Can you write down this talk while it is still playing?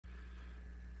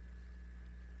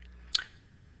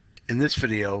In this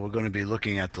video, we're going to be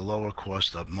looking at the lower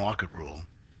cost of market rule,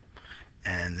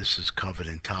 and this is covered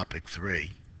in topic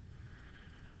 3.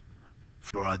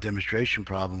 For our demonstration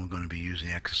problem, we're going to be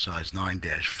using exercise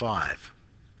 9-5.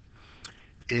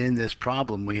 In this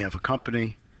problem, we have a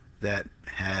company that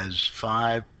has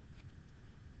 5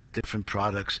 different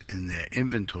products in their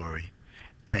inventory,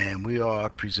 and we are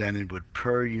presented with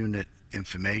per unit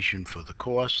information for the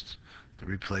cost, the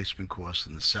replacement cost,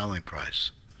 and the selling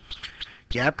price.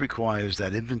 GAAP requires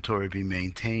that inventory be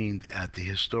maintained at the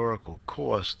historical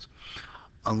cost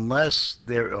unless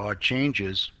there are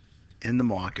changes in the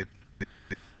market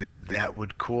that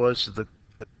would cause the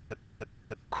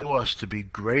cost to be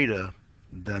greater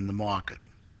than the market.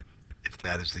 If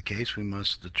that is the case, we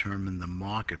must determine the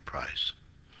market price.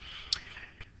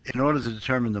 In order to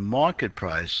determine the market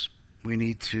price, we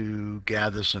need to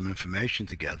gather some information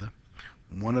together.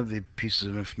 One of the pieces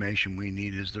of information we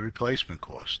need is the replacement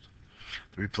cost.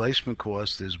 The replacement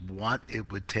cost is what it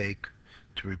would take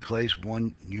to replace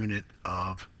 1 unit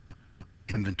of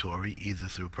inventory, either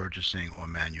through purchasing or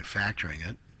manufacturing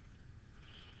it.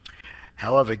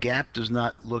 However, GAAP does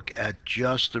not look at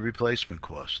just the replacement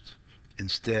cost.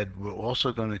 Instead, we're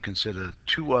also going to consider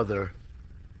 2 other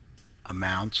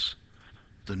amounts: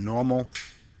 the normal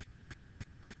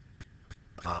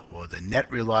or the net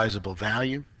realizable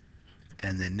value,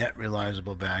 and the net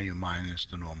realizable value minus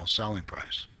the normal selling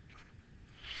price.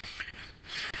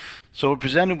 So we're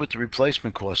presented with the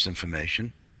replacement cost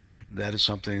information. That is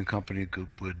something a company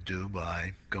would do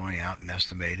by going out and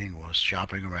estimating or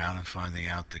shopping around and finding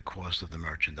out the cost of the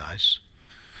merchandise.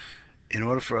 In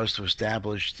order for us to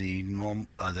establish the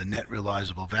net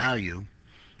realizable value,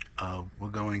 we're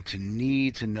going to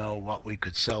need to know what we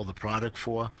could sell the product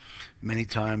for. Many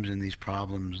times in these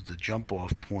problems, the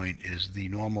jump-off point is the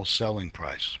normal selling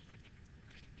price.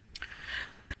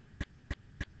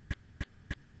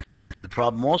 The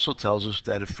problem also tells us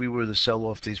that if we were to sell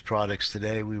off these products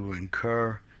today, we would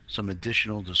incur some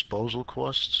additional disposal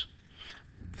costs.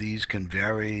 These can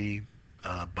vary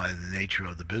by the nature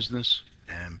of the business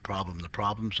and problem to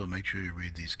problem, so make sure you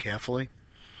read these carefully.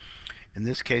 In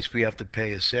this case, we have to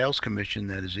pay a sales commission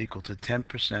that is equal to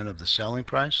 10% of the selling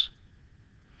price,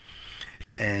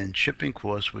 and shipping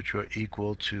costs which are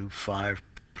equal to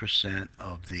 5%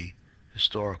 of the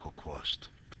historical cost.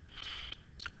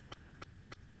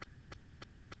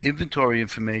 Inventory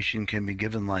information can be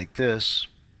given like this,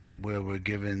 where we're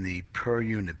given the per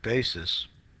unit basis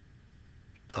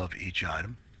of each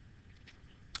item,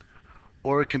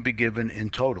 or it can be given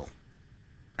in total,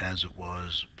 as it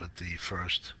was with the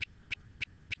first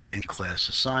in-class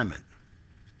assignment.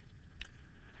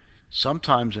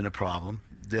 Sometimes in a problem,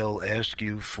 they'll ask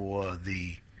you for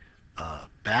the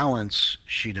balance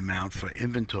sheet amount for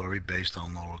inventory based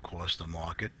on lower cost of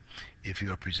market. If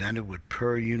you are presented with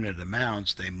per unit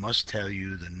amounts, they must tell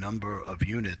you the number of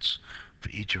units for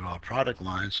each of our product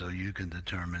lines so you can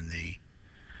determine the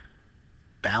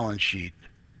balance sheet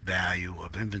value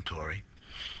of inventory.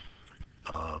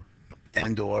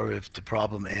 And or if the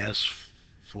problem asks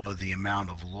for the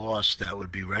amount of loss that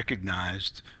would be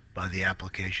recognized by the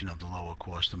application of the lower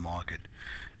cost of market,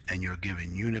 and you're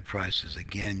given unit prices,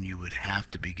 again, you would have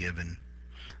to be given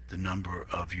the number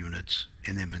of units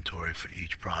in inventory for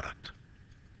each product.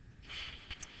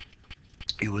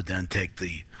 You would then take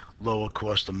the lower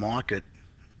cost of market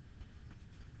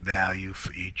value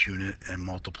for each unit and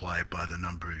multiply it by the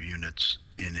number of units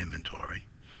in inventory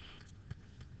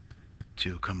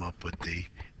to come up with the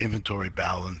inventory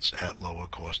balance at lower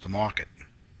cost of market.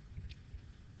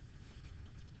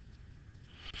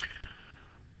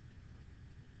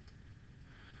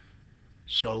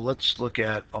 So let's look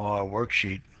at our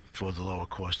worksheet for the lower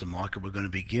cost of market. We're going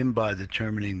to begin by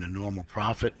determining the normal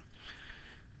profit.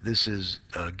 This is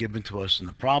given to us in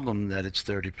the problem that it's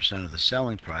 30% of the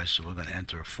selling price, so we're going to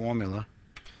enter a formula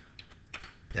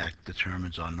that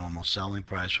determines our normal selling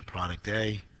price for product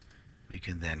A. We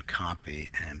can then copy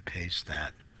and paste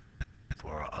that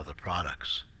for our other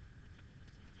products.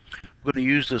 We're going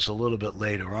to use this a little bit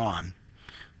later on,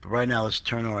 but right now let's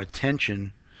turn our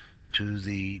attention to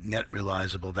the net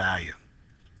realizable value.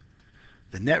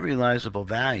 The net realizable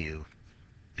value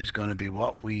is going to be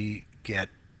what we get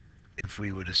if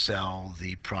we were to sell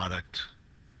the product.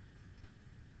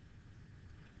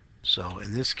 So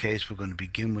in this case, we're going to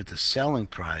begin with the selling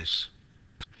price,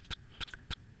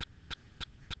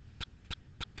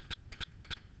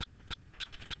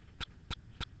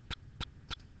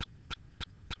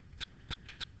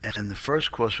 and the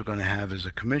first cost we're going to have is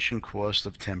a commission cost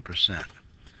of 10%.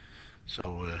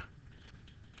 So we're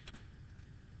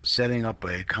setting up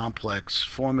a complex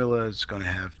formula. It's going to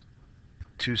have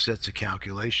 2 sets of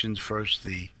calculations. First,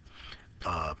 the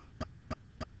uh,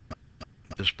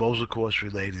 disposal costs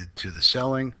related to the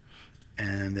selling,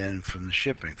 and then from the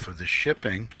shipping. For the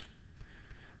shipping,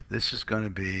 this is going to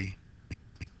be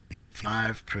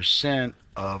 5%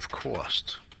 of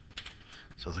cost.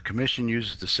 So the commission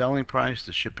uses the selling price,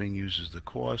 the shipping uses the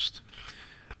cost.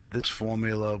 This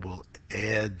formula will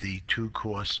add the two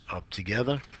costs up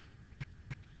together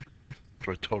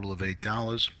for a total of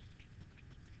 $8.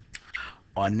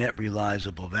 Our net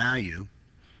realizable value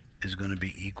is going to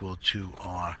be equal to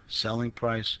our selling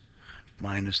price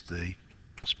minus the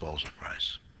disposal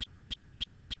price.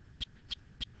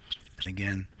 And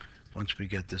again, once we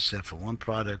get this set for one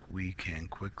product, we can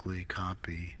quickly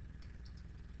copy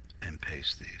and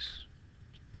paste these.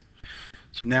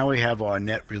 So now we have our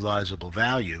net realizable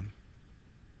value.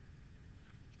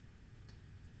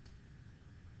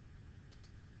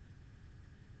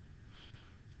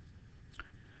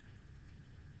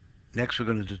 Next, we're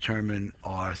going to determine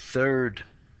our third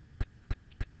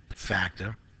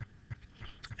factor,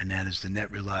 and that is the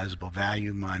net realizable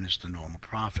value minus the normal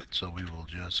profit. So we will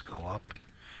just go up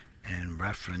and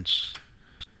reference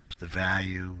the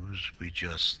values we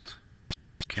just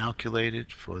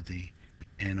calculated for the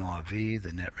NRV,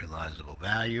 the net realizable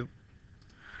value.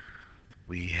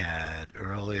 We had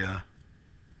earlier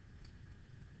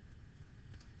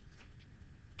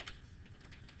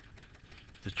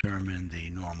determined the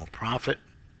normal profit.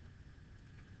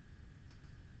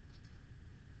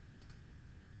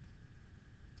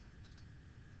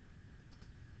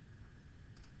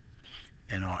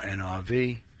 And our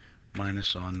NRV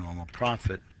minus our normal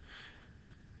profit.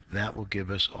 That will give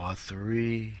us our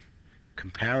three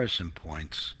comparison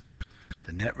points: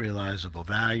 the net realizable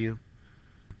value,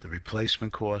 the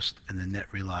replacement cost, and the net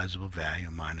realizable value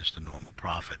minus the normal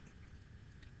profit.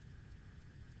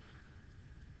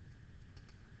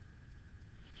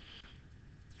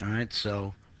 All right,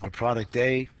 so for product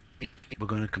A, we're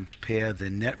going to compare the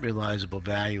net realizable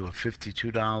value of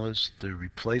 $52, the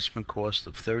replacement cost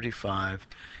of $35,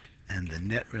 and the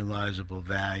net realizable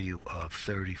value of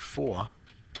 $34.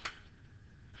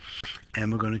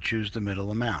 And we're going to choose the middle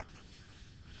amount.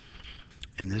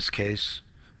 In this case,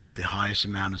 the highest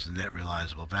amount is the net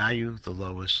realizable value. The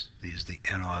lowest is the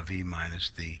NRV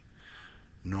minus the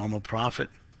normal profit,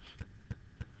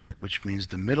 which means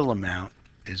the middle amount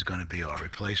is going to be our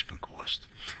replacement cost.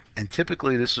 And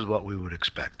typically this is what we would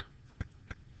expect.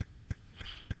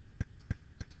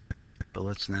 But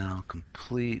let's now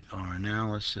complete our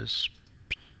analysis.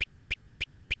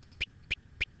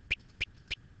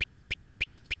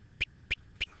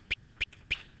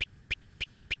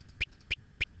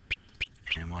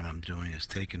 And what I'm doing is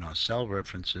taking our cell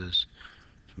references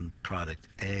from product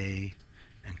A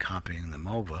and copying them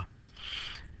over.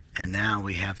 And now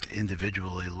we have to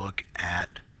individually look at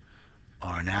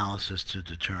our analysis to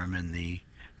determine the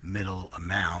middle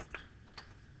amount.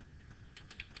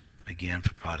 Again,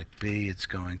 for product B, it's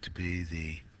going to be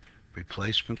the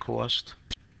replacement cost.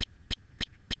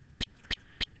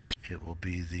 It will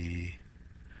be the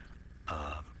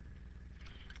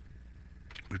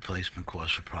replacement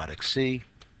cost for product C.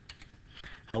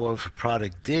 However, for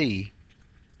product D,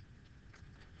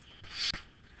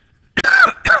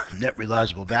 net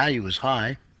realizable value is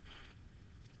high,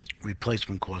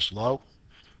 replacement cost low,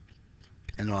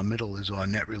 and our middle is our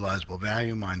net realizable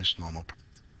value minus normal.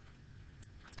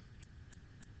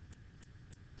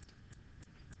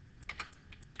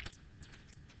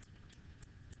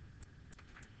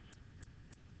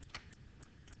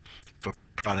 For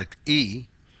product E,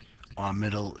 our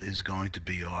middle is going to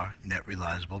be our net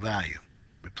realizable value.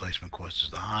 Replacement cost is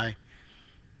the high,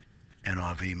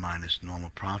 NRV minus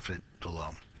normal profit the low.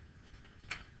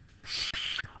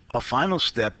 Our final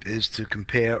step is to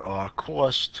compare our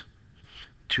cost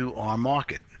to our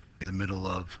market, the middle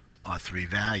of our three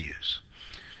values.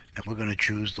 And we're going to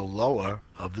choose the lower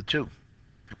of the two.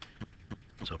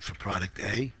 So for product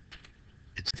A,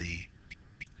 it's the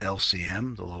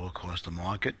LCM, the lower cost of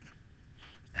market,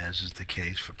 as is the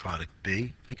case for product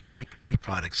B. For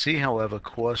product C, however,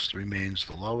 cost remains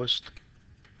the lowest.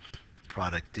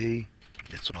 Product D,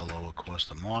 it's our lower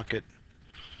cost of market.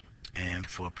 And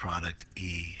for product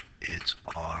E, it's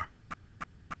our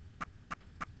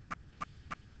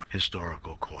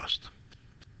historical cost.